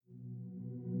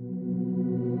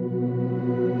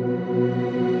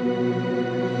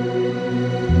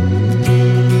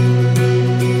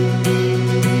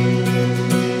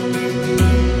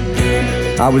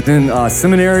I was in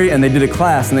seminary and they did a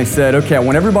class and they said, okay, I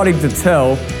want everybody to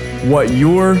tell what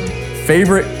your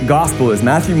favorite gospel is,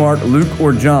 Matthew, Mark, Luke,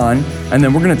 or John, and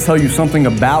then we're going to tell you something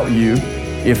about you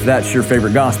if that's your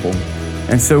favorite gospel.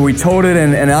 And so we told it,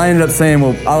 and I ended up saying,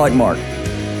 well, I like Mark.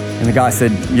 And the guy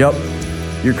said, yep,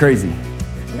 you're crazy.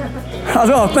 I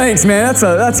was, oh, thanks, man.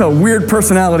 That's a weird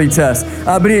personality test.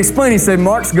 But he explained, he said,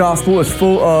 Mark's gospel is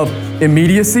full of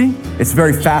immediacy. It's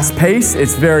very fast-paced.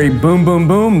 It's very boom, boom,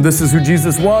 boom. This is who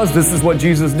Jesus was. This is what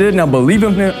Jesus did. Now believe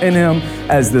in him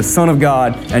as the Son of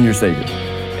God and your Savior.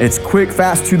 It's quick,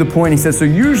 fast, to the point. He says, so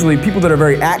usually people that are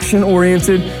very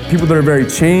action-oriented, people that are very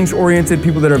change-oriented,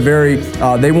 people that are very,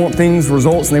 they want things,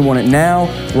 results, and they want it now,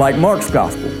 like Mark's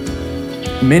gospel.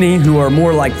 Many who are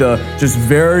more like the just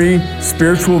very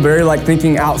spiritual, very like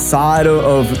thinking outside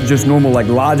of just normal like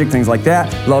logic, things like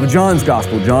that, love John's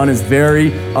gospel. John is very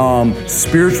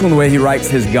spiritual in the way he writes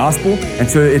his gospel, and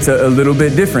so it's a little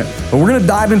bit different. But we're going to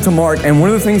dive into Mark, and one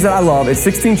of the things that I love, it's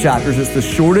 16 chapters. It's the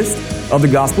shortest of the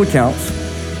gospel accounts,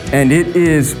 and it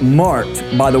is marked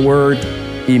by the word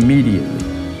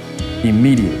immediately.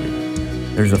 Immediately.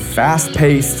 There's a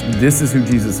fast-paced, this is who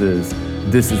Jesus is,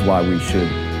 this is why we should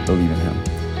believe in him.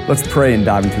 Let's pray and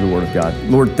dive into the Word of God.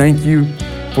 Lord, thank you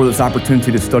for this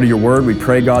opportunity to study your Word. We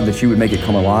pray, God, that you would make it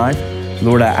come alive.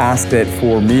 Lord, I ask that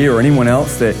for me or anyone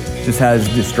else that just has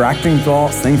distracting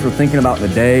thoughts, things we're thinking about the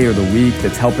day or the week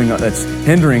that's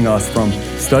hindering us from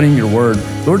studying your Word,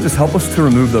 Lord, just help us to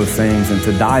remove those things and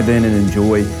to dive in and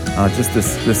enjoy just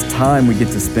this time we get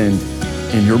to spend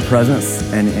in your presence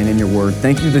and in your Word.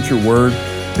 Thank you that your Word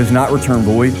does not return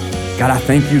void. God, I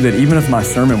thank you that even if my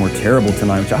sermon were terrible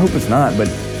tonight, which I hope it's not,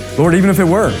 but Lord, even if it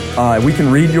were, we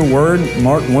can read your word,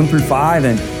 Mark 1-5,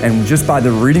 and just by the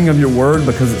reading of your word,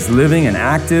 because it's living and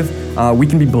active, we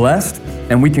can be blessed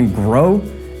and we can grow.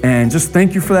 And just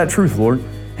thank you for that truth, Lord.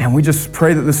 And we just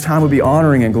pray that this time will be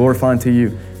honoring and glorifying to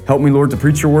you. Help me, Lord, to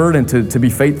preach your word and to be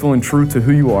faithful and true to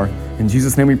who you are. In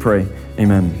Jesus' name we pray,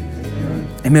 amen.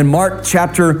 Amen. Mark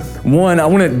chapter 1, I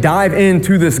want to dive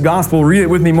into this gospel. Read it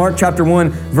with me. Mark chapter 1,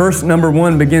 verse number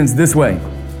 1 begins this way.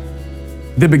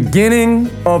 The beginning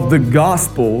of the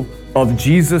gospel of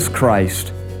Jesus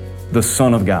Christ, the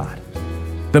Son of God.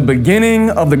 The beginning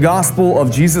of the gospel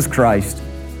of Jesus Christ,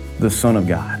 the Son of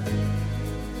God.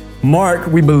 Mark,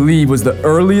 we believe, was the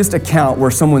earliest account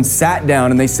where someone sat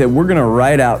down and they said, we're going to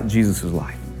write out Jesus'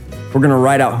 life. We're going to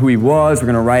write out who he was. We're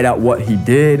going to write out what he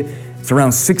did. It's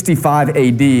around 65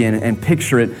 AD, and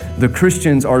picture it, the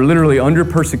Christians are literally under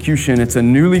persecution. It's a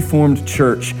newly formed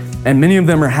church, and many of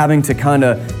them are having to kind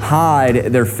of hide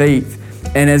their faith.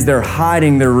 And as they're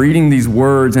hiding, they're reading these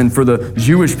words, and for the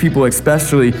Jewish people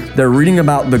especially, they're reading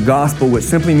about the gospel, which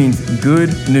simply means good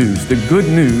news, the good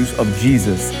news of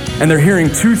Jesus. And they're hearing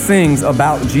two things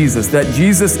about Jesus, that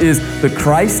Jesus is the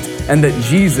Christ and that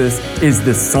Jesus is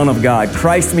the Son of God.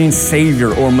 Christ means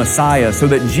Savior or Messiah, so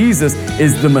that Jesus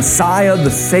is the Messiah, the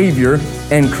Savior,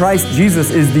 and Christ Jesus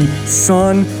is the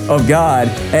Son of God.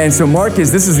 And so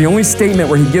this is the only statement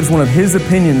where he gives one of his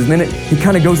opinions, and then he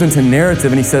kind of goes into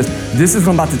narrative and he says, this is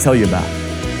what I'm about to tell you about.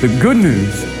 The good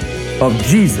news of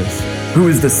Jesus, who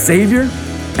is the Savior,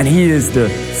 and he is the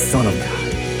Son of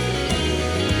God.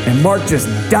 And Mark just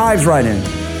dives right in.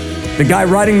 The guy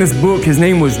writing this book, his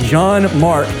name was John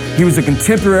Mark. He was a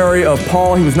contemporary of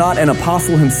Paul. He was not an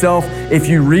apostle himself. If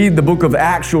you read the book of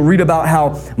Acts, you'll read about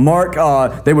how Mark,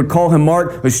 they would call him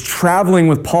Mark, was traveling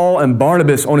with Paul and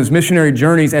Barnabas on his missionary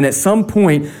journeys. And at some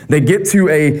point, they get to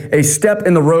a step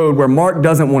in the road where Mark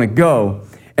doesn't want to go.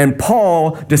 And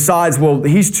Paul decides, well,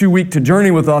 he's too weak to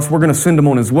journey with us. We're going to send him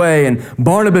on his way. And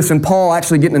Barnabas and Paul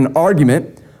actually get in an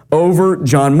argument over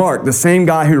John Mark, the same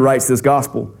guy who writes this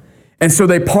gospel. And so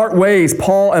they part ways,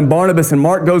 Paul and Barnabas, and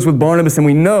Mark goes with Barnabas, and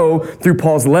we know through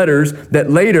Paul's letters that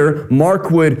later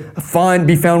Mark would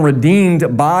be found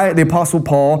redeemed by the Apostle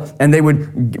Paul, and they would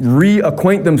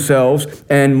reacquaint themselves,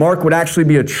 and Mark would actually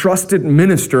be a trusted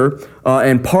minister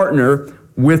and partner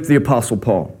with the Apostle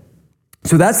Paul.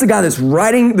 So that's the guy that's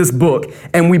writing this book,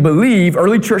 and we believe,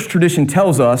 early church tradition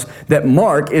tells us that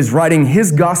Mark is writing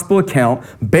his gospel account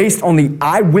based on the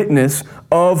eyewitness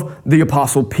of the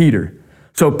Apostle Peter.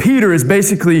 So Peter is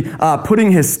basically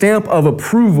putting his stamp of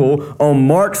approval on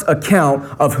Mark's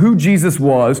account of who Jesus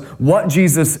was, what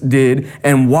Jesus did,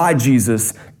 and why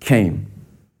Jesus came.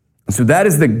 And so that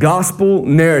is the gospel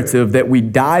narrative that we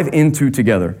dive into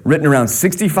together, written around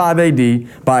 65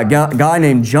 AD by a guy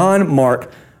named John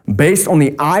Mark, based on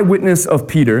the eyewitness of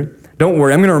Peter. Don't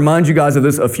worry, I'm going to remind you guys of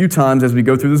this a few times as we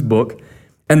go through this book.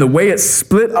 And the way it's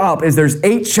split up is there's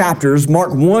 8 chapters.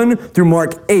 Mark 1 through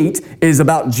Mark 8 is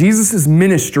about Jesus'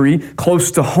 ministry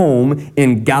close to home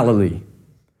in Galilee.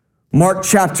 Mark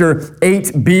chapter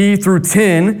 8b through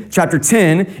 10, chapter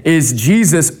 10 is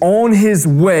Jesus on his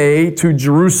way to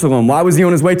Jerusalem. Why was he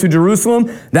on his way to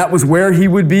Jerusalem? That was where he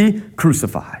would be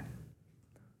crucified.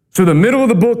 So the middle of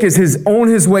the book is his on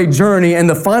his way journey, and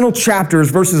the final chapters,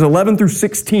 verses 11 through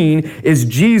 16, is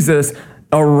Jesus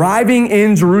arriving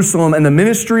in Jerusalem and the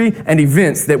ministry and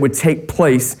events that would take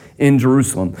place in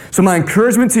Jerusalem. So my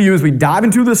encouragement to you as we dive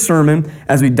into this sermon,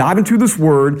 as we dive into this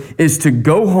word, is to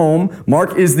go home.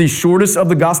 Mark is the shortest of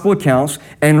the gospel accounts,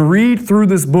 and read through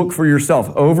this book for yourself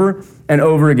over and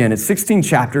over again. It's 16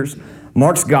 chapters.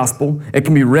 Mark's gospel. It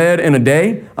can be read in a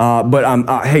day,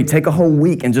 but hey, take a whole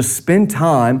week and just spend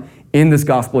time in this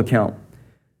gospel account.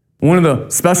 One of the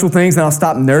special things, and I'll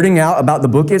stop nerding out about the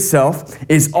book itself,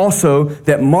 is also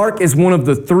that Mark is one of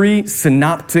the 3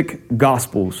 synoptic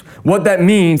gospels. What that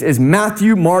means is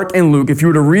Matthew, Mark, and Luke, if you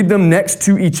were to read them next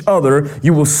to each other,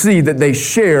 you will see that they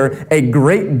share a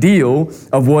great deal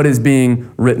of what is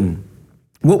being written.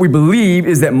 What we believe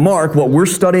is that Mark, what we're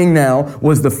studying now,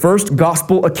 was the first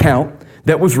gospel account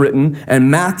that was written,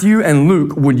 and Matthew and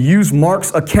Luke would use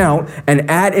Mark's account and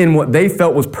add in what they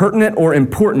felt was pertinent or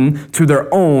important to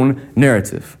their own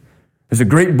narrative. There's a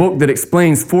great book that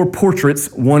explains 4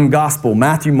 portraits, 1 gospel: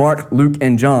 Matthew, Mark, Luke,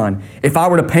 and John. If I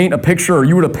were to paint a picture, or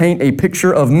you were to paint a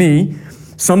picture of me,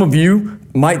 some of you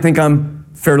might think I'm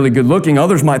fairly good looking,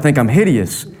 others might think I'm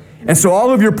hideous. And so all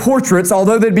of your portraits,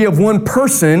 although they'd be of one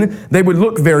person, they would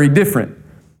look very different.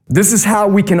 This is how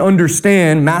we can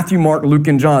understand Matthew, Mark, Luke,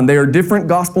 and John. They are different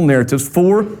gospel narratives,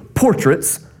 4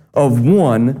 portraits of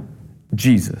one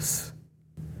Jesus.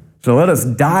 So let us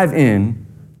dive in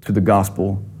to the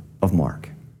Gospel of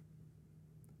Mark.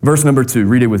 Verse number 2,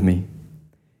 read it with me.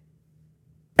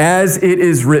 As it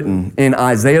is written in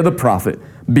Isaiah the prophet,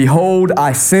 "Behold,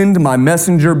 I send my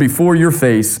messenger before your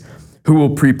face, who will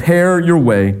prepare your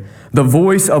way, the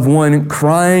voice of one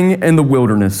crying in the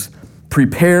wilderness,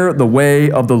 prepare the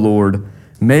way of the Lord,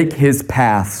 make his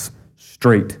paths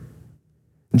straight."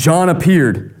 John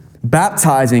appeared,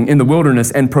 baptizing in the wilderness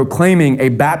and proclaiming a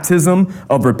baptism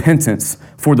of repentance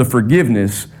for the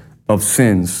forgiveness of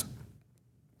sins.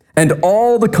 And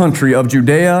all the country of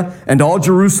Judea and all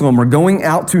Jerusalem were going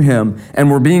out to him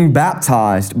and were being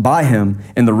baptized by him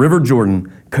in the river Jordan,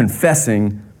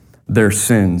 confessing their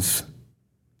sins.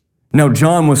 Now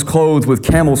John was clothed with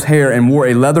camel's hair and wore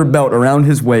a leather belt around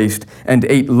his waist and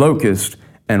ate locust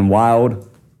and wild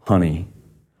honey.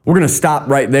 We're going to stop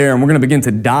right there, and we're going to begin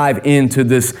to dive into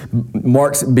this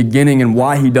Mark's beginning and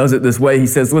why he does it this way. He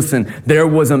says, listen, there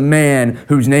was a man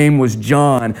whose name was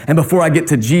John. And before I get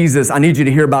to Jesus, I need you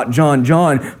to hear about John.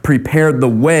 John prepared the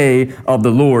way of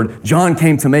the Lord. John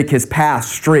came to make his path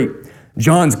straight.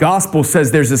 John's gospel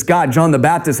says there's this guy, John the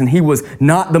Baptist, and he was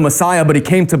not the Messiah, but he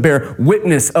came to bear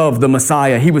witness of the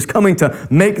Messiah. He was coming to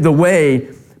make the way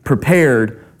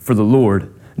prepared for the Lord.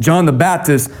 John the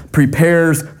Baptist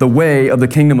prepares the way of the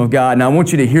kingdom of God. Now I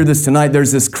want you to hear this tonight.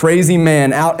 There's this crazy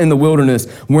man out in the wilderness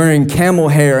wearing camel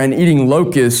hair and eating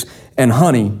locusts and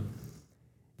honey.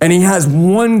 And he has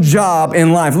one job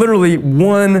in life, literally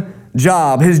one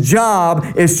job. His job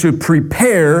is to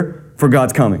prepare for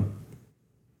God's coming.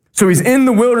 So he's in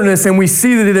the wilderness, and we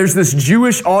see that there's this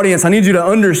Jewish audience. I need you to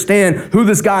understand who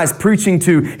this guy is preaching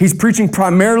to. He's preaching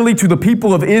primarily to the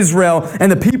people of Israel, and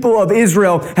the people of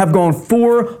Israel have gone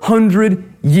 400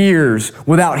 years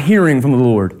without hearing from the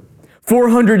Lord.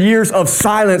 400 years of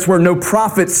silence where no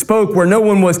prophet spoke, where no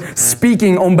one was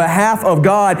speaking on behalf of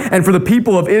God. And for the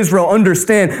people of Israel,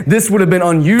 understand this would have been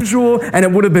unusual, and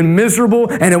it would have been miserable,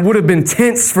 and it would have been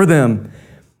tense for them.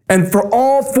 And for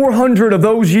all 400 of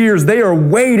those years, they are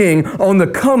waiting on the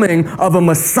coming of a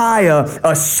Messiah,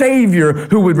 a Savior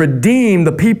who would redeem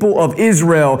the people of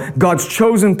Israel, God's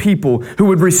chosen people, who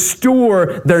would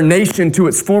restore their nation to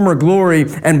its former glory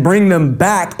and bring them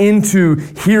back into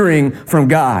hearing from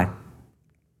God.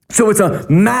 So it's a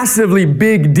massively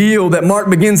big deal that Mark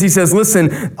begins. He says,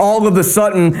 listen, all of a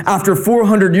sudden, after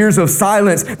 400 years of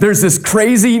silence, there's this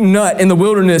crazy nut in the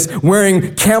wilderness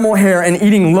wearing camel hair and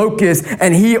eating locusts.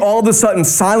 And all of a sudden,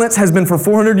 silence has been for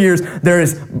 400 years. There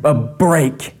is a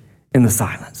break in the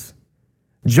silence.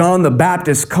 John the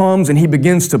Baptist comes and he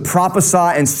begins to prophesy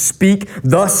and speak,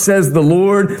 thus says the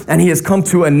Lord, and he has come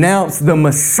to announce the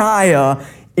Messiah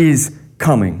is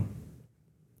coming.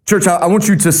 Church, I want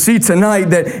you to see tonight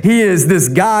that he is this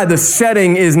guy. The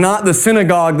setting is not the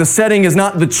synagogue. The setting is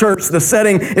not the church. The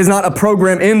setting is not a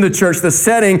program in the church. The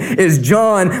setting is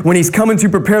John when he's coming to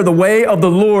prepare the way of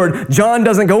the Lord. John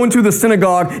doesn't go into the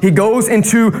synagogue. He goes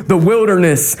into the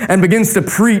wilderness and begins to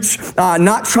preach,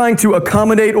 not trying to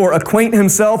accommodate or acquaint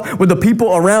himself with the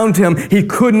people around him. He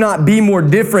could not be more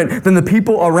different than the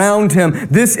people around him.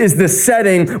 This is the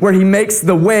setting where he makes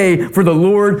the way for the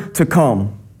Lord to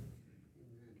come.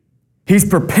 He's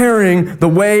preparing the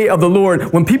way of the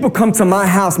Lord. When people come to my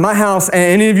house, and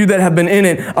any of you that have been in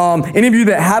it, any of you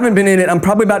that haven't been in it, I'm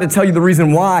probably about to tell you the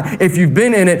reason why. If you've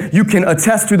been in it, you can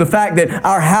attest to the fact that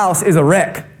our house is a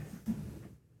wreck.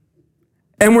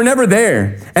 And we're never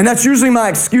there. And that's usually my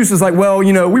excuse is like, well,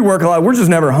 we work a lot. We're just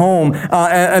never home.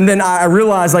 And then I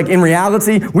realize, like, in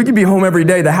reality, we could be home every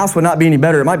day. The house would not be any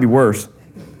better. It might be worse.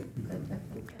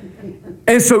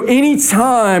 And so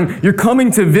anytime you're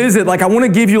coming to visit, like I want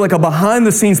to give you like a behind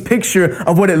the scenes picture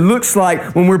of what it looks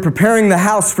like when we're preparing the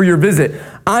house for your visit.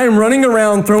 I am running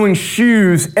around throwing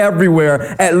shoes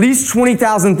everywhere. At least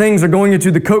 20,000 things are going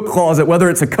into the coat closet, whether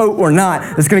it's a coat or not,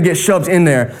 that's going to get shoved in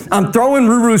there. I'm throwing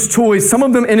Ruru's toys, some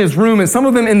of them in his room and some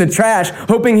of them in the trash,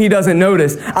 hoping he doesn't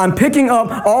notice. I'm picking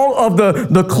up all of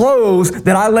the clothes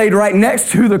that I laid right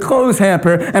next to the clothes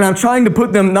hamper, and I'm trying to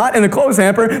put them not in the clothes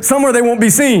hamper, somewhere they won't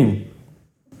be seen.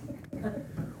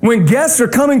 When guests are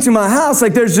coming to my house,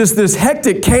 like there's just this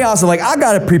hectic chaos of like, I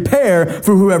got to prepare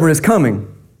for whoever is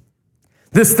coming.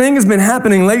 This thing has been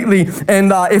happening lately,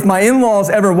 and if my in-laws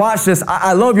ever watch this,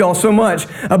 I love y'all so much,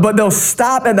 but they'll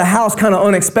stop at the house kind of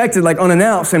unexpected, like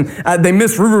unannounced, and they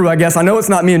miss Ruru, I guess. I know it's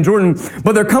not me and Jordan,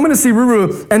 but they're coming to see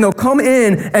Ruru, and they'll come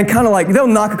in and kind of like, they'll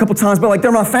knock a couple times, but like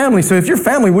they're my family, so if you're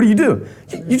family, what do?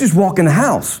 You just walk in the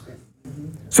house.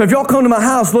 So if y'all come to my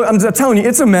house, look, I'm telling you,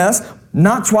 it's a mess.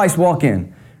 Not twice walk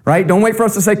in. Right? Don't wait for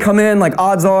us to say, come in. Like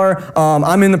odds are,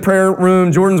 I'm in the prayer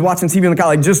room. Jordan's watching TV on the couch.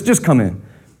 Like just come in.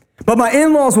 But my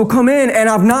in-laws will come in and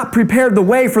I've not prepared the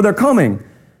way for their coming.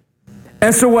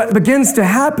 And so what begins to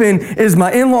happen is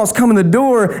my in-laws come in the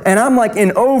door and I'm like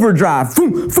in overdrive,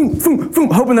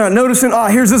 hoping they're not noticing. Oh,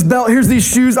 here's this belt, here's these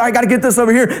shoes. I got to get this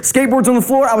over here. Skateboard's on the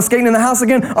floor. I was skating in the house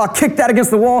again. I'll kick that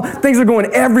against the wall. Things are going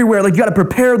everywhere. Like you got to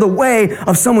prepare the way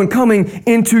of someone coming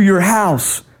into your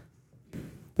house.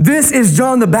 This is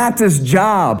John the Baptist's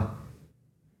job.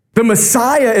 The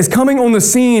Messiah is coming on the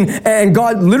scene and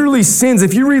God literally sends.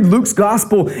 If you read Luke's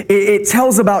gospel, it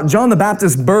tells about John the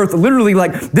Baptist's birth. Literally,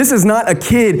 like, this is not a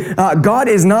kid. God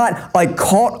is not like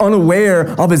caught unaware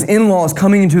of his in-laws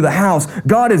coming into the house.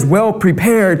 God is well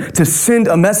prepared to send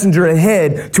a messenger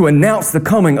ahead to announce the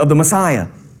coming of the Messiah.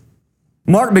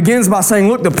 Mark begins by saying,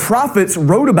 look, the prophets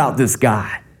wrote about this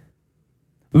guy.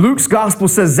 Luke's gospel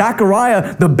says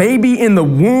Zechariah, the baby in the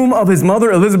womb of his mother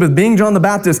Elizabeth, being John the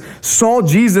Baptist, saw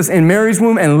Jesus in Mary's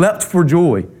womb and leapt for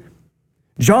joy.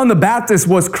 John the Baptist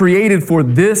was created for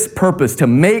this purpose, to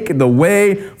make the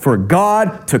way for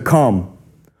God to come,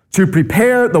 to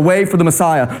prepare the way for the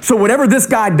Messiah. So whatever this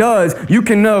guy does, you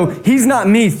can know he's not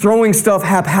me throwing stuff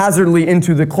haphazardly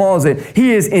into the closet.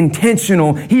 He is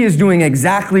intentional. He is doing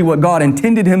exactly what God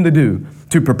intended him to do,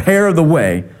 to prepare the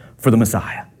way for the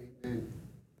Messiah.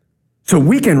 So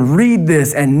we can read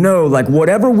this and know, like,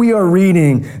 whatever we are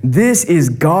reading, this is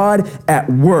God at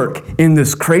work in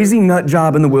this crazy nut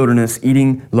job in the wilderness,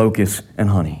 eating locusts and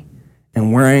honey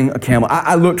and wearing a camel.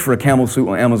 I looked for a camel suit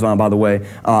on Amazon, by the way.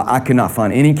 I could not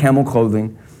find any camel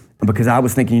clothing because I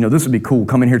was thinking, this would be cool.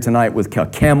 Come in here tonight with a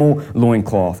camel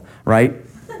loincloth, right?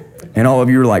 And all of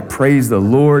you are like, praise the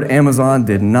Lord, Amazon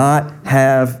did not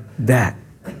have that.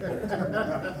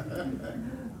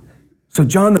 So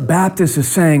John the Baptist is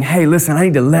saying, hey, listen, I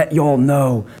need to let y'all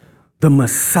know the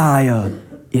Messiah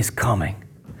is coming.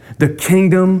 The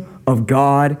kingdom of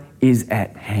God is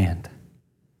at hand.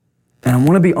 And I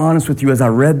want to be honest with you, as I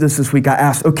read this week, I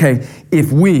asked, okay,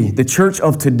 if we, the church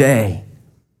of today,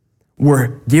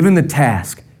 were given the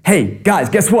task, hey, guys,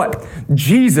 guess what?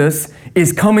 Jesus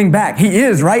is coming back. He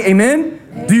is, right?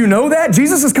 Amen? Do you know that?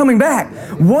 Jesus is coming back.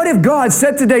 What if God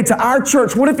said today to our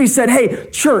church, what if he said, hey,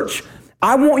 church,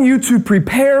 I want you to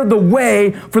prepare the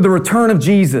way for the return of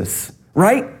Jesus,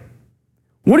 right?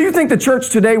 What do you think the church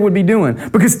today would be doing?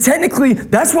 Because technically,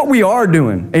 that's what we are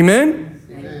doing. Amen?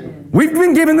 Amen. We've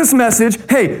been given this message,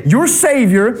 hey, your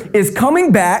Savior is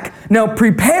coming back. Now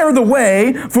prepare the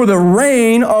way for the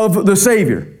reign of the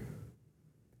Savior.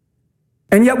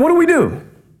 And yet, what do?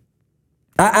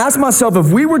 I ask myself,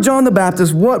 if we were John the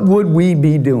Baptist, what would we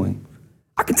be doing?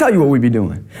 I can tell you what we'd be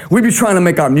doing. We'd be trying to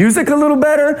make our music a little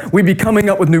better. We'd be coming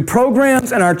up with new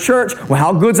programs in our church. Well,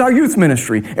 how good's our youth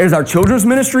ministry? Is our children's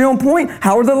ministry on point?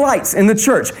 How are the lights in the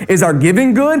church? Is our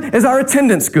giving good? Is our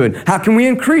attendance good? How can we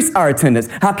increase our attendance?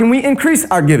 How can we increase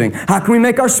our giving? How can we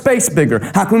make our space bigger?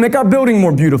 How can we make our building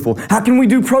more beautiful? How can we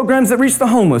do programs that reach the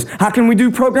homeless? How can we do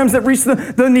programs that reach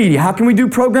the needy? How can we do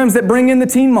programs that bring in the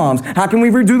teen moms? How can we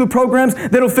redo the programs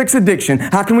that'll fix addiction?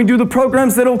 How can we do the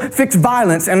programs that'll fix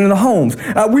violence and in the homes?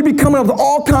 We be coming up with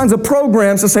all kinds of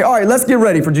programs to say, all right, let's get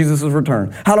ready for Jesus'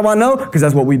 return. How do I know? Because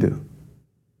that's what we do.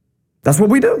 That's what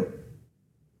we do.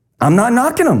 I'm not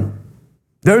knocking them.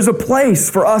 There's a place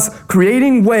for us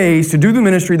creating ways to do the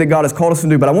ministry that God has called us to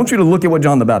do, but I want you to look at what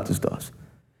John the Baptist does.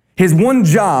 His one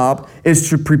job is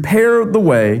to prepare the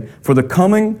way for the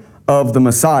coming of the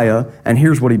Messiah, and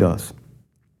here's what he does.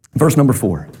 Verse number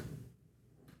 4.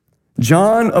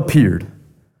 John appeared,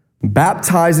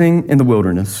 baptizing in the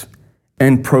wilderness,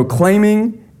 and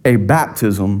proclaiming a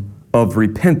baptism of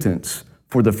repentance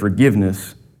for the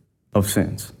forgiveness of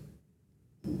sins.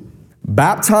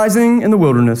 Baptizing in the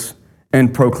wilderness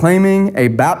and proclaiming a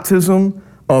baptism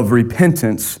of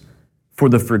repentance for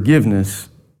the forgiveness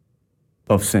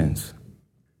of sins.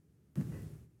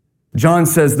 John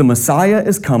says the Messiah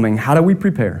is coming. How do we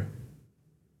prepare?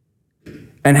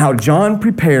 And how John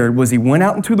prepared was he went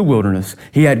out into the wilderness.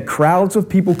 He had crowds of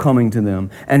people coming to them.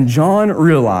 And John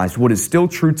realized what is still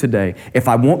true today. If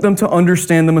I want them to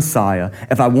understand the Messiah,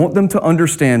 if I want them to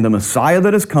understand the Messiah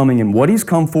that is coming and what he's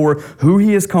come for, who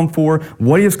he has come for,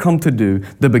 what he has come to do,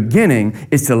 the beginning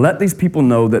is to let these people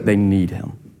know that they need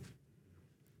him.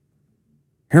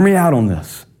 Hear me out on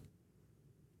this.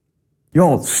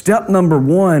 Y'all, step number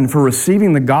 1 for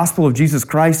receiving the gospel of Jesus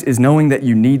Christ is knowing that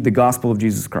you need the gospel of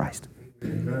Jesus Christ.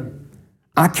 Amen.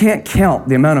 I can't count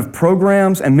the amount of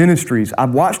programs and ministries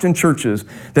I've watched in churches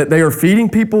that they are feeding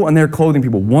people and they're clothing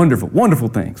people. Wonderful, wonderful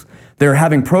things. They're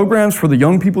having programs for the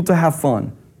young people to have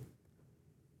fun.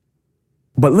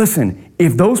 But listen,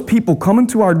 if those people come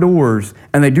into our doors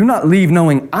and they do not leave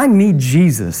knowing, I need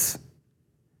Jesus,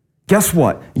 guess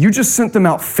what? You just sent them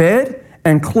out fed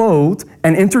and clothed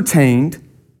and entertained,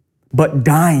 but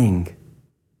dying,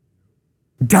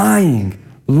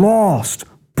 lost,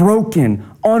 broken,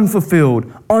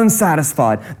 unfulfilled,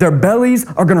 unsatisfied. Their bellies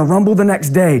are going to rumble the next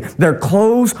day. Their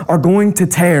clothes are going to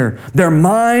tear. Their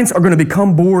minds are going to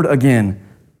become bored again.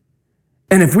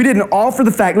 And if we didn't offer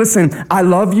the fact, listen, I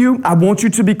love you, I want you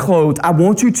to be clothed, I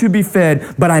want you to be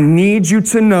fed, but I need you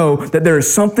to know that there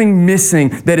is something missing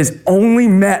that is only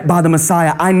met by the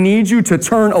Messiah. I need you to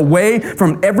turn away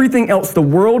from everything else the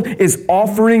world is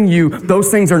offering you. Those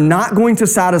things are not going to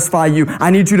satisfy you. I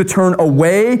need you to turn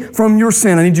away from your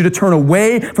sin. I need you to turn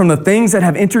away from the things that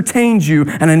have entertained you,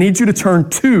 and I need you to turn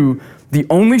to the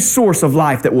only source of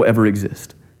life that will ever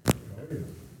exist.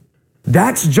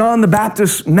 That's John the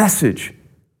Baptist's message.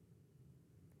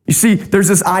 You see, there's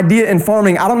this idea in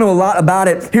farming. I don't know a lot about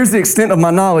it. Here's the extent of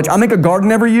my knowledge. I make a garden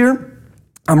every year.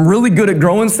 I'm really good at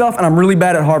growing stuff, and I'm really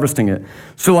bad at harvesting it.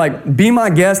 So, be my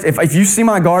guest. If you see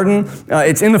my garden,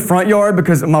 it's in the front yard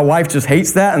because my wife just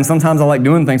hates that, and sometimes I like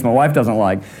doing things my wife doesn't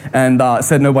like, and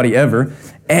said nobody ever.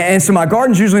 And so my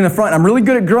garden's usually in the front. I'm really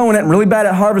good at growing it and really bad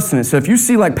at harvesting it. So if you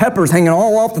see peppers hanging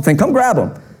all off the thing, come grab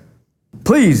them.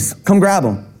 Please, come grab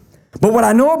them. But what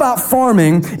I know about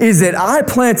farming is that I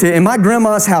planted in my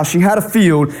grandma's house. She had a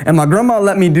field, and my grandma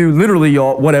let me do literally,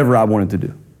 y'all, whatever I wanted to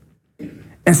do.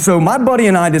 And so my buddy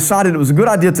and I decided it was a good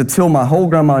idea to till my whole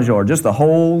grandma's yard, just the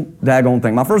whole daggone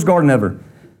thing. My first garden ever.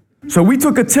 So we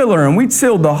took a tiller and we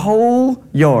tilled the whole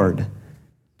yard.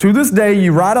 To this day,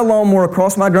 you ride a lawnmower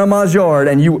across my grandma's yard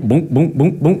and you boom, boom,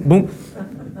 boom, boom, boom.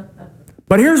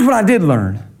 But here's what I did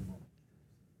learn.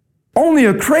 Only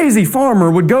a crazy farmer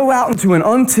would go out into an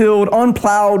untilled,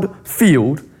 unplowed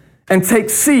field and take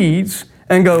seeds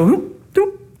and go,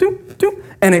 doom, doom, doom,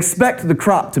 and expect the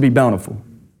crop to be bountiful.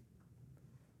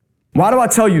 Why do I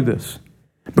tell you this?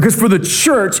 Because for the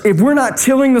church, if we're not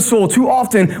tilling the soil, too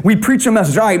often we preach a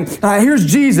message. All right, here's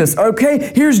Jesus,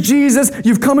 okay? Here's Jesus.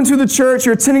 You've come into the church.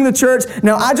 You're attending the church.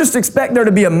 Now, I just expect there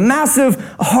to be a massive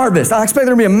harvest. I expect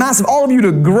there to be a massive, all of you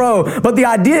to grow. But the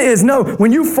idea is, no,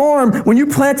 when you farm, when you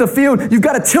plant a field, you've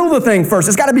got to till the thing first.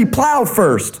 It's got to be plowed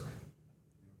first.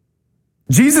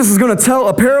 Jesus is going to tell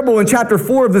a parable in chapter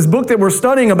 4 of this book that we're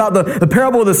studying about the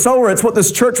parable of the sower. It's what this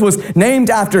church was named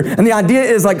after. And the idea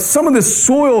is some of this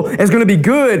soil is going to be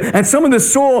good and some of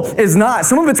this soil is not.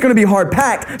 Some of it's going to be hard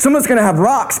packed. Some of it's going to have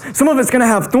rocks. Some of it's going to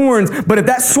have thorns. But if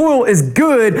that soil is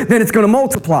good, then it's going to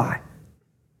multiply.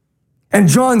 And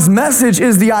John's message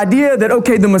is the idea that,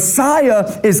 okay, the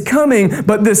Messiah is coming,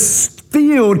 but this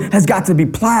field has got to be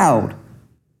plowed.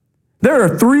 There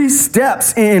are 3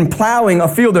 steps in plowing a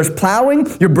field. There's plowing,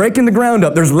 you're breaking the ground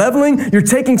up. There's leveling, you're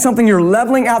taking something, you're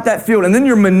leveling out that field. And then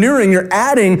you're manuring, you're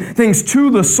adding things to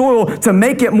the soil to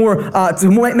make it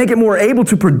more able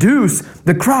to produce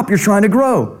the crop you're trying to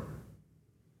grow.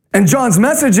 And John's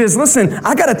message is, listen,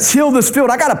 I got to till this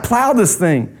field. I got to plow this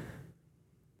thing.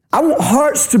 I want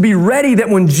hearts to be ready that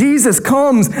when Jesus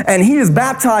comes and he is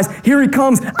baptized, here he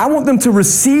comes, I want them to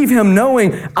receive him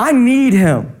knowing I need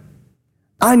him.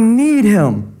 I need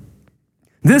him.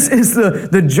 This is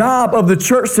the job of the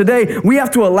church today. We have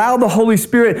to allow the Holy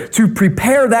Spirit to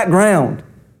prepare that ground.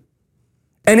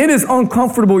 And it is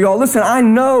uncomfortable, y'all. Listen, I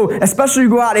know, especially you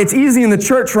go out, it's easy in the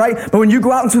church, right? But when you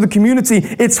go out into the community,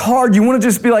 it's hard. You want to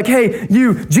just be like, hey,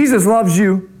 Jesus loves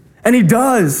you. And he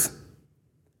does.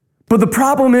 But the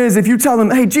problem is if you tell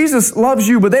them, hey, Jesus loves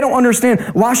you, but they don't understand,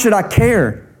 why should I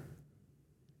care?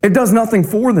 It does nothing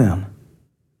for them.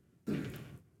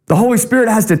 The Holy Spirit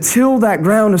has to till that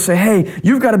ground to say, hey,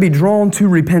 you've got to be drawn to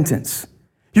repentance.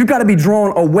 You've got to be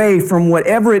drawn away from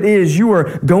whatever it is you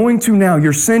are going to now,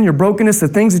 your sin, your brokenness, the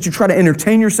things that you try to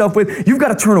entertain yourself with. You've got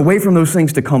to turn away from those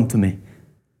things to come to me.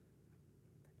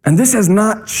 And this has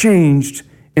not changed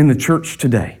in the church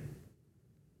today.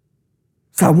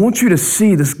 So I want you to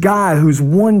see this guy whose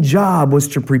one job was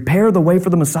to prepare the way for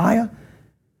the Messiah.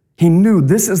 He knew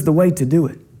this is the way to do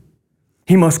it.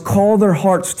 He must call their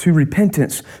hearts to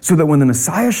repentance so that when the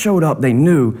Messiah showed up, they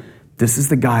knew this is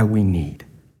the guy we need.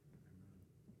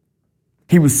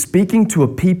 He was speaking to a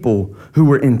people who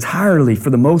were entirely,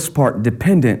 for the most part,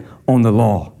 dependent on the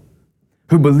law,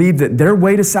 who believed that their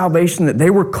way to salvation, that they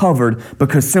were covered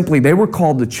because simply they were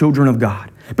called the children of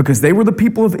God. Because they were the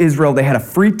people of Israel, they had a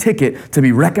free ticket to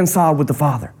be reconciled with the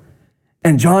Father.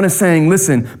 And John is saying,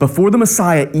 listen, before the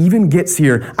Messiah even gets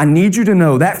here, I need you to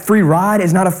know that free ride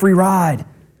is not a free ride.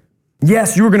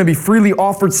 Yes, you are going to be freely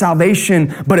offered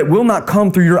salvation, but it will not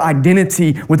come through your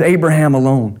identity with Abraham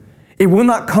alone. It will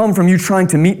not come from you trying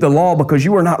to meet the law because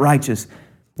you are not righteous.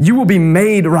 You will be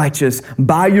made righteous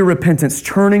by your repentance,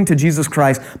 turning to Jesus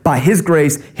Christ by his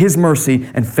grace, his mercy,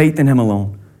 and faith in him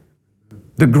alone.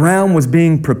 The ground was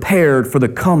being prepared for the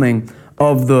coming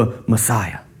of the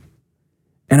Messiah.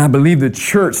 And I believe the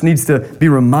church needs to be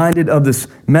reminded of this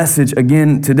message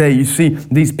again today. You see,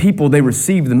 these people, they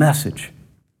received the message.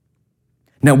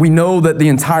 Now, we know that the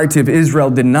entirety of Israel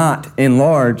did not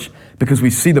enlarge because we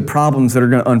see the problems that are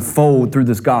going to unfold through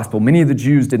this gospel. Many of the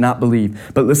Jews did not believe,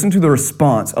 but listen to the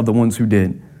response of the ones who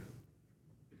did.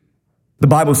 The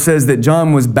Bible says that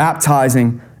John was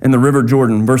baptizing in the river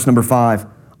Jordan, verse number 5.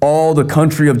 All the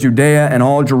country of Judea and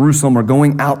all Jerusalem were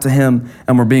going out to him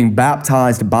and were being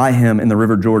baptized by him in the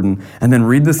river Jordan. And then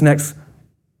read this next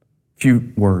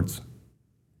few words.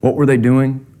 What were they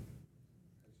doing?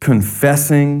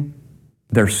 Confessing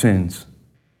their sins.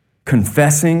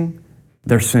 Confessing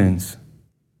their sins.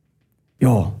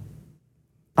 Y'all,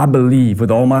 I believe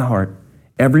with all my heart,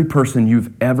 every person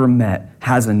you've ever met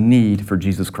has a need for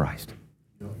Jesus Christ.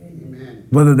 Amen.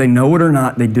 Whether they know it or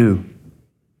not, they do.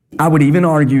 I would even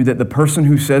argue that the person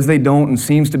who says they don't and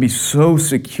seems to be so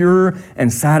secure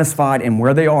and satisfied in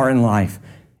where they are in life,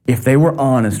 if they were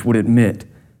honest, would admit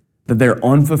that they're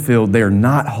unfulfilled, they are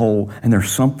not whole, and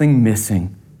there's something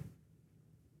missing,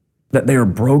 that they are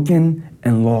broken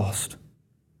and lost.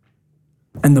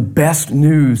 And the best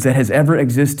news that has ever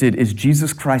existed is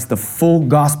Jesus Christ, the full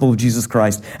gospel of Jesus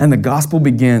Christ. And the gospel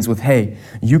begins with, hey,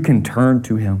 you can turn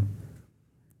to him.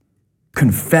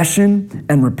 Confession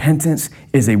and repentance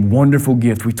is a wonderful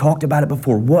gift. We talked about it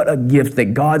before. What a gift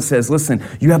that God says, listen,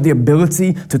 you have the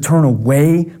ability to turn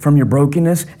away from your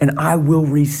brokenness and I will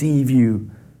receive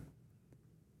you.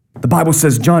 The Bible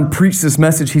says John preached this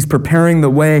message. He's preparing the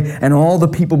way and all the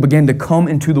people began to come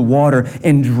into the water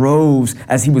in droves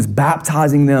as he was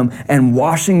baptizing them and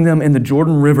washing them in the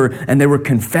Jordan River, and they were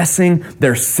confessing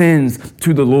their sins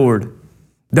to the Lord.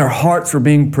 Their hearts were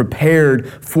being prepared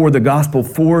for the gospel,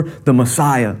 for the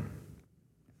Messiah.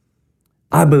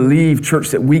 I believe, church,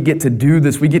 that we get to do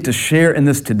this. We get to share in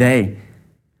this today.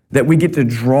 That we get to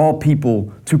draw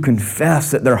people to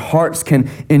confess, that their hearts can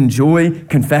enjoy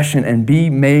confession and be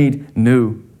made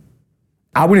new.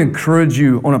 I would encourage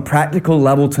you on a practical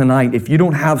level tonight, if you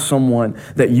don't have someone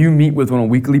that you meet with on a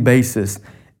weekly basis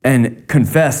and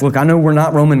confess. Look, I know we're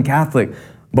not Roman Catholic,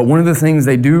 but one of the things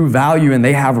they do value and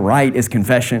they have right is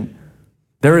confession.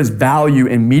 There is value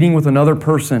in meeting with another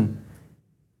person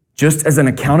just as an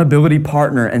accountability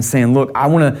partner and saying, look, I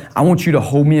want you to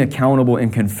hold me accountable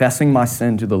in confessing my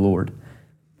sin to the Lord.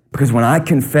 Because when I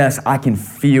confess, I can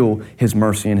feel his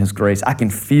mercy and his grace. I can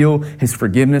feel his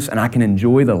forgiveness and I can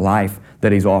enjoy the life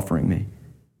that he's offering me.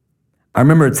 I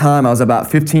remember a time I was about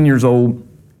 15 years old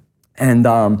And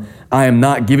I am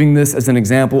not giving this as an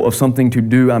example of something to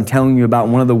do. I'm telling you about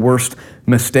one of the worst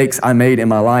mistakes I made in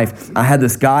my life. I had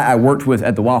this guy I worked with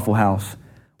at the Waffle House.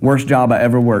 Worst job I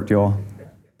ever worked, y'all.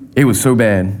 It was so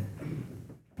bad.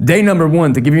 Day number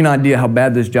 1, to give you an idea how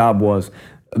bad this job was,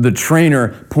 the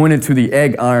trainer pointed to the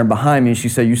egg iron behind me. She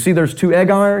said, "You see there's 2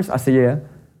 egg irons?" I said, "Yeah."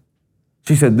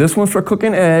 She said, "This one's for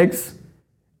cooking eggs,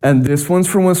 and this one's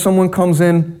for when someone comes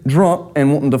in drunk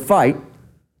and wanting to fight.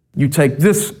 You take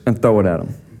this and throw it at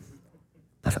them."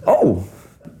 I said, "Oh,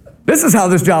 this is how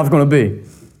this job's going to be."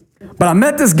 But I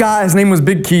met this guy, his name was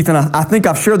Big Keith, and I think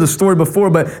I've shared the story before,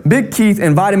 but Big Keith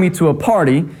invited me to a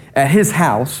party at his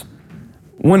house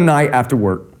one night after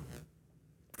work.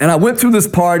 And I went to this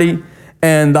party,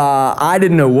 and I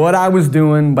didn't know what I was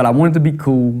doing, but I wanted to be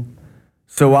cool.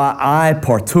 So I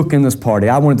partook in this party.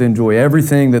 I wanted to enjoy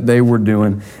everything that they were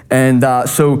doing. And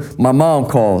so my mom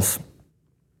calls.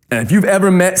 And if you've ever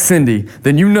met Cindy,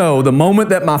 then you know the moment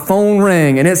that my phone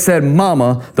rang and it said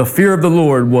 "Mama," the fear of the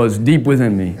Lord was deep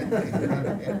within me.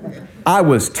 I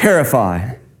was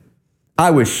terrified. I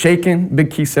was shaking. Big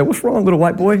Keith said, "What's wrong, little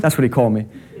white boy?" That's what he called me.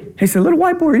 He said, "Little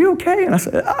white boy, are you okay?" And I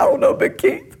said, "I don't know, Big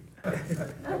Keith."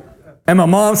 And my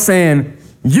mom's saying,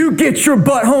 "You get your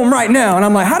butt home right now." And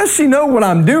I'm like, how does she know what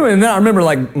I'm doing? And then I remember,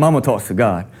 like, Mama talks to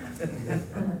God.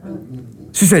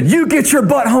 She said, "You get your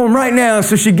butt home right now."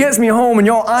 So she gets me home, and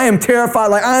y'all, I am terrified.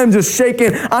 Like, I am just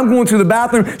shaking. I'm going to the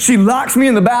bathroom. She locks me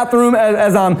in the bathroom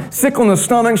as I'm sick on the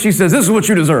stomach. She says, "This is what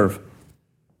you deserve."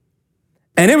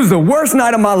 And it was the worst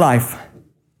night of my life.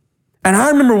 And I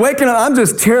remember waking up, I'm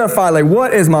just terrified. Like,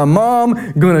 what is my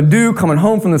mom going to do coming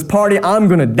home from this party? I'm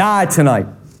going to die tonight.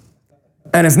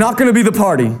 And it's not going to be the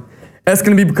party. It's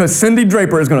going to be because Cindy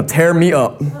Draper is going to tear me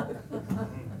up.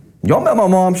 Y'all met my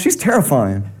mom. She's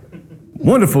terrifying.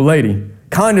 Wonderful lady.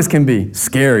 Kind as can be.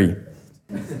 Scary.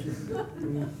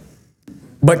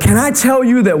 But can I tell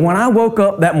you that when I woke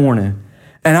up that morning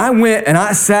and I went and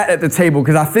I sat at the table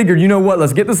because I figured, you know what,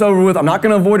 let's get this over with. I'm not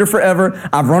going to avoid her forever.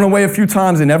 I've run away a few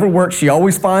times. It never works. She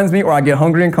always finds me or I get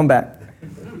hungry and come back.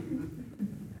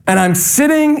 And I'm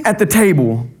sitting at the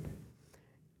table,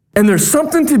 and there's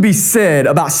something to be said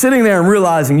about sitting there and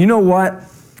realizing, you know what,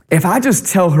 if I just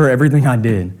tell her everything I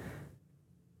did,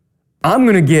 I'm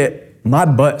going to get my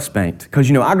butt spanked. Because,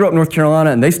 you know, I grew up in North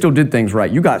Carolina and they still did things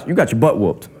right. You got your butt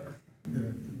whooped.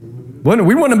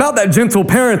 We weren't about that gentle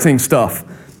parenting stuff.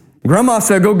 Grandma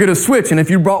said, "Go get a switch." And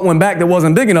if you brought one back that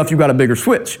wasn't big enough, you got a bigger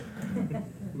switch.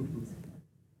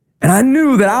 And I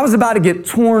knew that I was about to get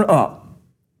torn up.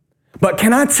 But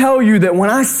can I tell you that when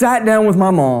I sat down with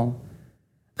my mom,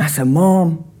 I said,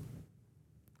 "Mom,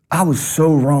 I was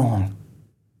so wrong.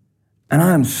 And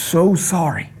I am so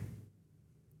sorry."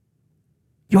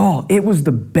 Y'all, it was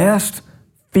the best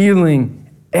feeling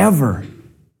ever.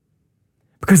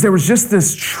 Because there was just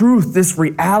this truth, this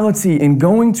reality in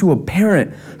going to a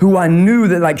parent who I knew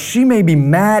that, like, she may be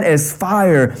mad as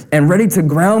fire and ready to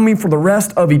ground me for the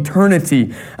rest of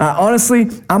eternity. Honestly,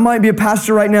 I might be a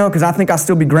pastor right now because I think I'd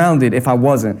still be grounded if I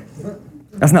wasn't.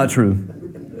 That's not true.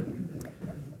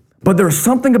 But there was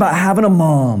something about having a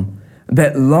mom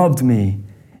that loved me,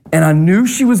 and I knew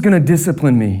she was going to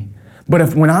discipline me.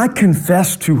 But when I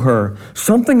confessed to her,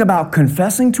 something about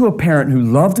confessing to a parent who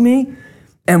loved me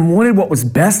and wanted what was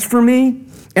best for me,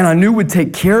 and I knew would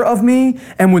take care of me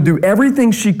and would do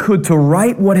everything she could to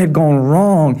right what had gone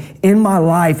wrong in my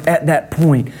life at that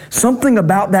point. Something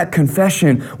about that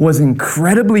confession was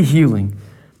incredibly healing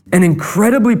and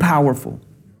incredibly powerful.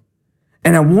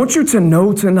 And I want you to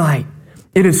know tonight,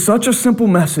 it is such a simple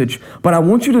message, but I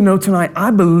want you to know tonight,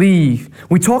 I believe,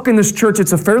 we talk in this church,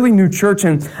 it's a fairly new church,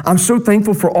 and I'm so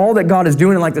thankful for all that God is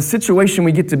doing and like the situation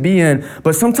we get to be in,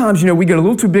 but sometimes, you know, we get a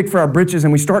little too big for our britches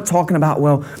and we start talking about,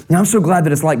 well, I'm so glad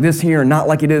that it's like this here and not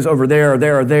like it is over there or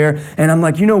there or there, and I'm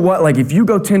like, you know what, like if you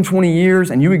go 10, 20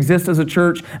 years and you exist as a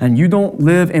church and you don't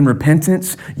live in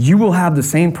repentance, you will have the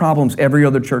same problems every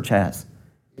other church has.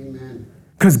 Amen.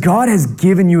 Because God has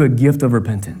given you a gift of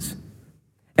repentance.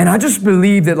 And I just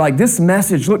believe that like this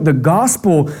message, look, the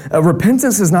gospel,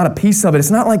 repentance is not a piece of it.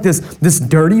 It's not like this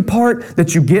dirty part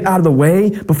that you get out of the way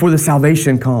before the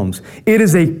salvation comes. It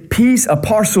is a piece, a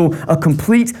parcel, a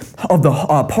complete of the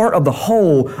part of the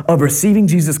whole of receiving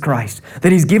Jesus Christ.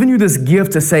 That He's given you this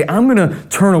gift to say, I'm going to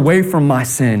turn away from my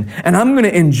sin and I'm going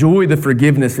to enjoy the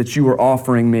forgiveness that you are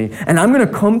offering me. And I'm going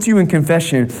to come to you in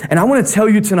confession. And I want to tell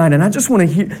you tonight, and I just want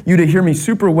you to hear me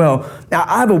super well. Now,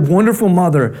 I have a wonderful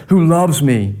mother who loves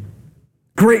me.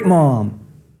 Great mom.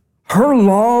 Her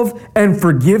love and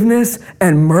forgiveness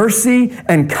and mercy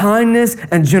and kindness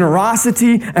and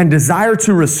generosity and desire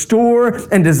to restore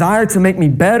and desire to make me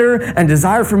better and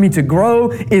desire for me to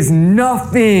grow is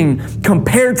nothing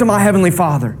compared to my Heavenly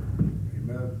Father.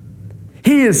 Amen.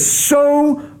 He is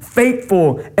so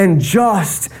faithful and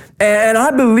just. And I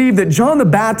believe that John the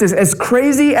Baptist, as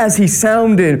crazy as he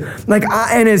sounded,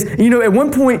 at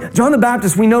one point, John the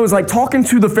Baptist, we know, is like talking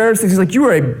to the Pharisees. He's like, you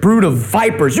are a brood of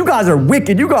vipers. You guys are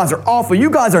wicked. You guys are awful.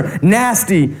 You guys are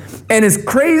nasty. And as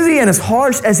crazy and as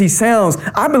harsh as he sounds,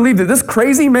 I believe that this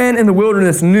crazy man in the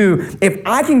wilderness knew, if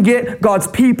I can get God's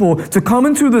people to come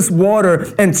into this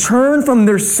water and turn from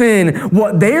their sin,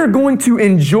 what they are going to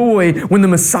enjoy when the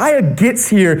Messiah gets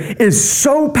here is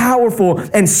so powerful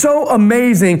and so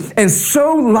amazing and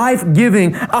so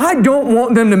life-giving. I don't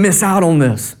want them to miss out on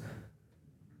this.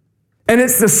 And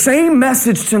it's the same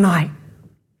message tonight.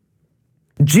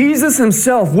 Jesus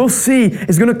himself, we'll see,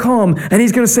 is going to come and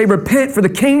he's going to say, repent, for the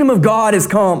kingdom of God is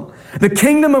come. The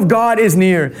kingdom of God is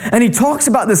near. And he talks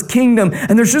about this kingdom,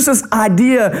 and there's just this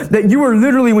idea that you are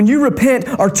literally, when you repent,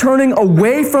 are turning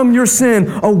away from your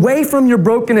sin, away from your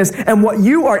brokenness, and what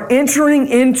you are entering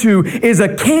into is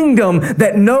a kingdom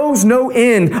that knows no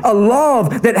end, a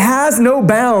love that has no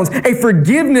bounds, a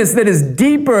forgiveness that is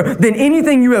deeper than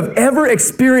anything you have ever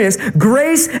experienced,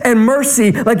 grace and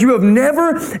mercy like you have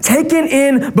never taken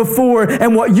in before,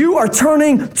 and what you are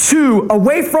turning to,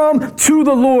 away from, to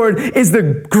the Lord is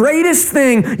the greatest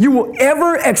thing you will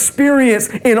ever experience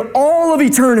in all of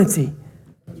eternity.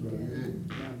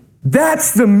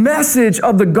 That's the message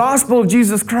of the gospel of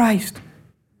Jesus Christ.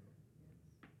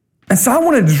 And so I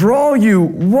want to draw you,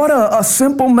 what a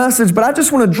simple message, but I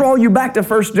just want to draw you back to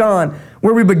 1 John,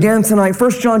 where we began tonight.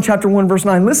 1 John chapter 1, verse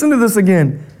 9. Listen to this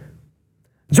again.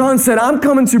 John said, I'm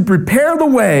coming to prepare the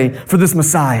way for this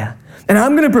Messiah. And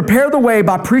I'm going to prepare the way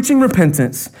by preaching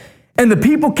repentance. And the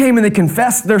people came and they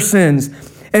confessed their sins.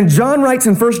 And John writes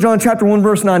in 1 John chapter 1,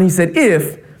 verse 9, he said,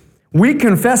 if we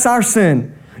confess our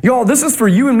sin, y'all, this is for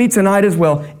you and me tonight as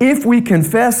well. If we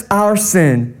confess our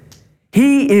sin,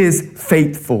 he is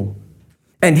faithful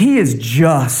and he is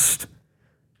just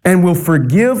and will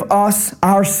forgive us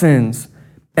our sins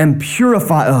and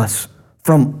purify us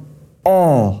from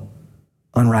all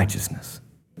unrighteousness.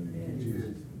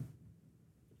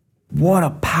 What a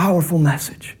powerful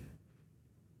message.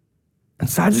 And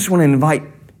so I just want to invite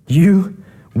you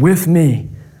with me.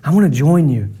 I want to join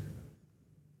you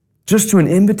just to an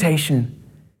invitation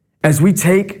as we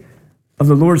take of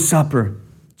the Lord's Supper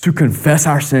to confess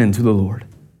our sin to the Lord,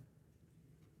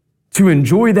 to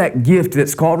enjoy that gift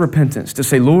that's called repentance, to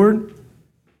say, Lord,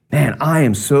 man, I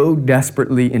am so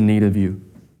desperately in need of you.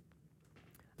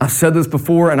 I've said this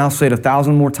before and I'll say it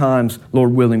 1,000 more times,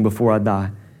 Lord willing, before I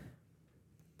die.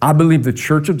 I believe the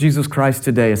Church of Jesus Christ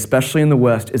today, especially in the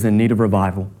West, is in need of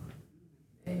revival.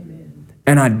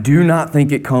 And I do not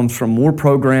think it comes from more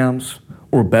programs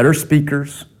or better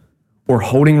speakers or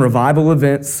holding revival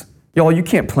events. Y'all, you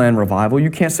can't plan revival. You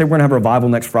can't say we're going to have revival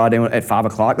next Friday at 5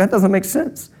 o'clock. That doesn't make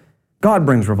sense. God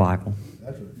brings revival.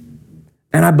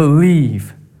 And I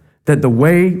believe that the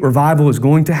way revival is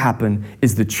going to happen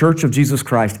is the Church of Jesus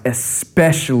Christ,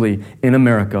 especially in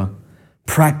America,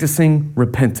 practicing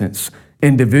repentance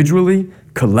individually,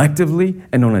 collectively,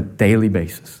 and on a daily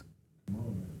basis.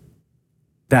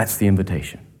 That's the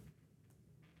invitation.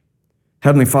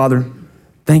 Heavenly Father,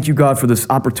 thank you, God, for this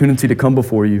opportunity to come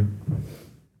before you.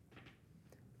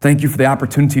 Thank you for the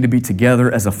opportunity to be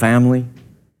together as a family.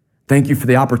 Thank you for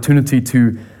the opportunity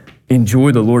to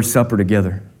enjoy the Lord's Supper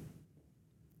together.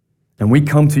 And we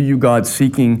come to you, God,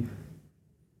 seeking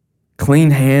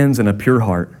clean hands and a pure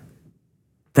heart.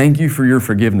 Thank you for your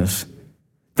forgiveness.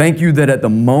 Thank you that at the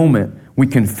moment we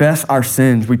confess our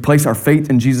sins, we place our faith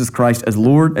in Jesus Christ as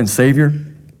Lord and Savior.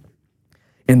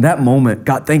 In that moment,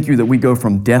 God, thank you that we go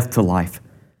from death to life,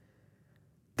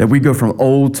 that we go from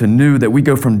old to new, that we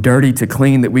go from dirty to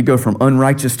clean, that we go from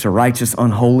unrighteous to righteous,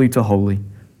 unholy to holy.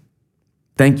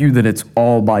 Thank you that it's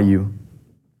all by you.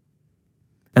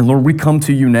 And Lord, we come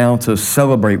to you now to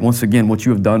celebrate once again what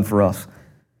you have done for us.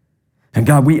 And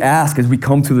God, we ask as we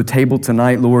come to the table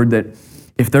tonight, Lord, that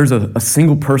if there's a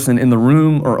single person in the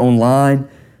room or online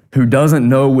who doesn't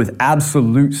know with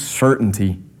absolute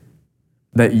certainty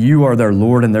that you are their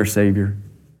Lord and their Savior,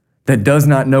 that does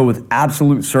not know with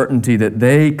absolute certainty that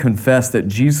they confess that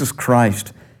Jesus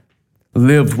Christ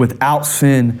lived without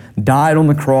sin, died on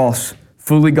the cross,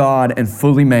 fully God and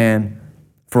fully man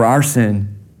for our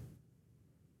sin,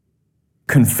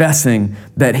 confessing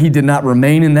that he did not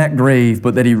remain in that grave,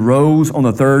 but that he rose on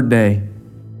the third day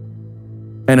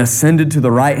and ascended to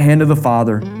the right hand of the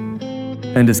Father,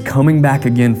 and is coming back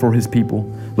again for his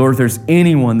people. Lord, if there's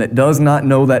anyone that does not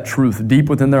know that truth deep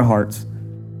within their hearts,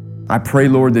 I pray,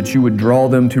 Lord, that you would draw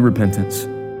them to repentance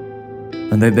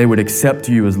and that they would accept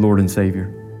you as Lord and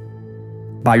Savior.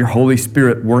 By your Holy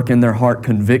Spirit, work in their heart,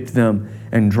 convict them,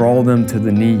 and draw them to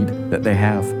the need that they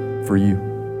have for you.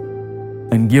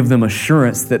 And give them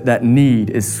assurance that that need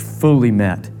is fully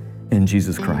met in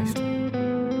Jesus Christ.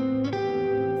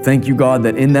 Thank you, God,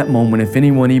 that in that moment, if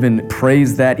anyone even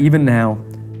prays that even now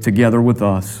together with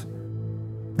us,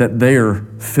 that they are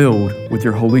filled with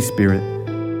your Holy Spirit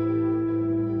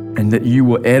and that you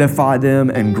will edify them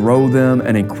and grow them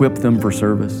and equip them for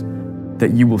service,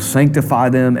 that you will sanctify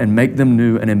them and make them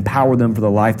new and empower them for the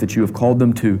life that you have called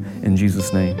them to in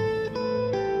Jesus' name.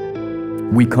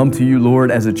 We come to you, Lord,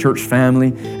 as a church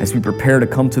family, as we prepare to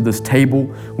come to this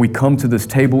table. We come to this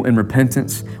table in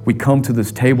repentance. We come to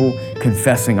this table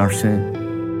confessing our sin.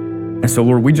 And so,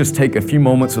 Lord, we just take a few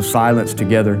moments of silence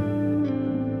together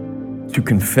to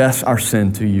confess our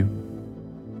sin to you.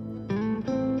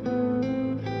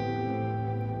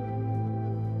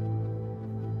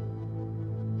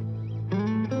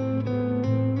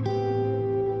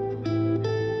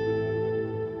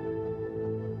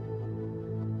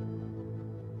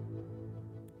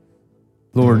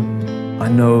 Lord, I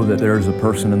know that there's a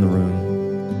person in the room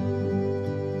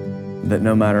that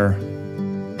no matter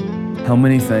how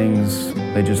many things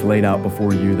they just laid out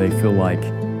before you, they feel like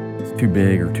it's too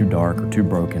big or too dark or too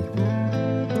broken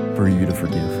for you to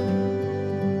forgive.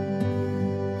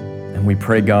 And we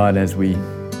pray, God, as we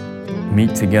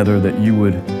meet together, that you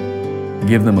would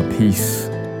give them a peace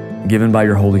given by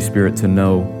your Holy Spirit to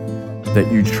know that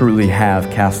you truly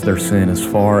have cast their sin as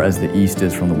far as the east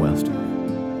is from the west.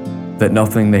 That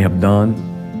nothing they have done,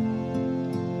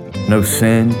 no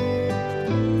sin,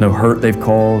 no hurt they've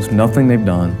caused, nothing they've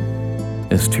done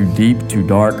is too deep, too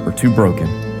dark, or too broken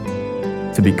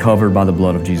to be covered by the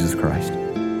blood of Jesus Christ.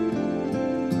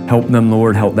 Help them,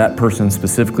 Lord. Help that person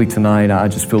specifically tonight. I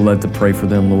just feel led to pray for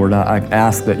them, Lord. I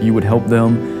ask that you would help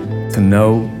them to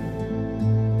know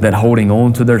that holding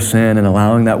on to their sin and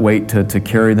allowing that weight to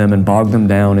carry them and bog them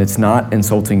down, it's not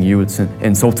insulting you, it's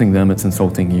insulting them, it's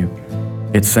insulting you.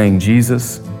 It's saying,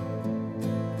 Jesus,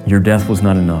 your death was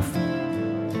not enough.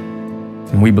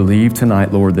 And we believe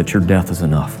tonight, Lord, that your death is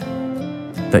enough,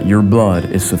 that your blood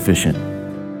is sufficient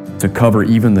to cover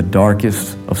even the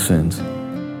darkest of sins.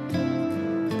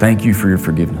 Thank you for your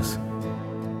forgiveness.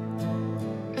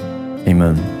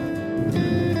 Amen.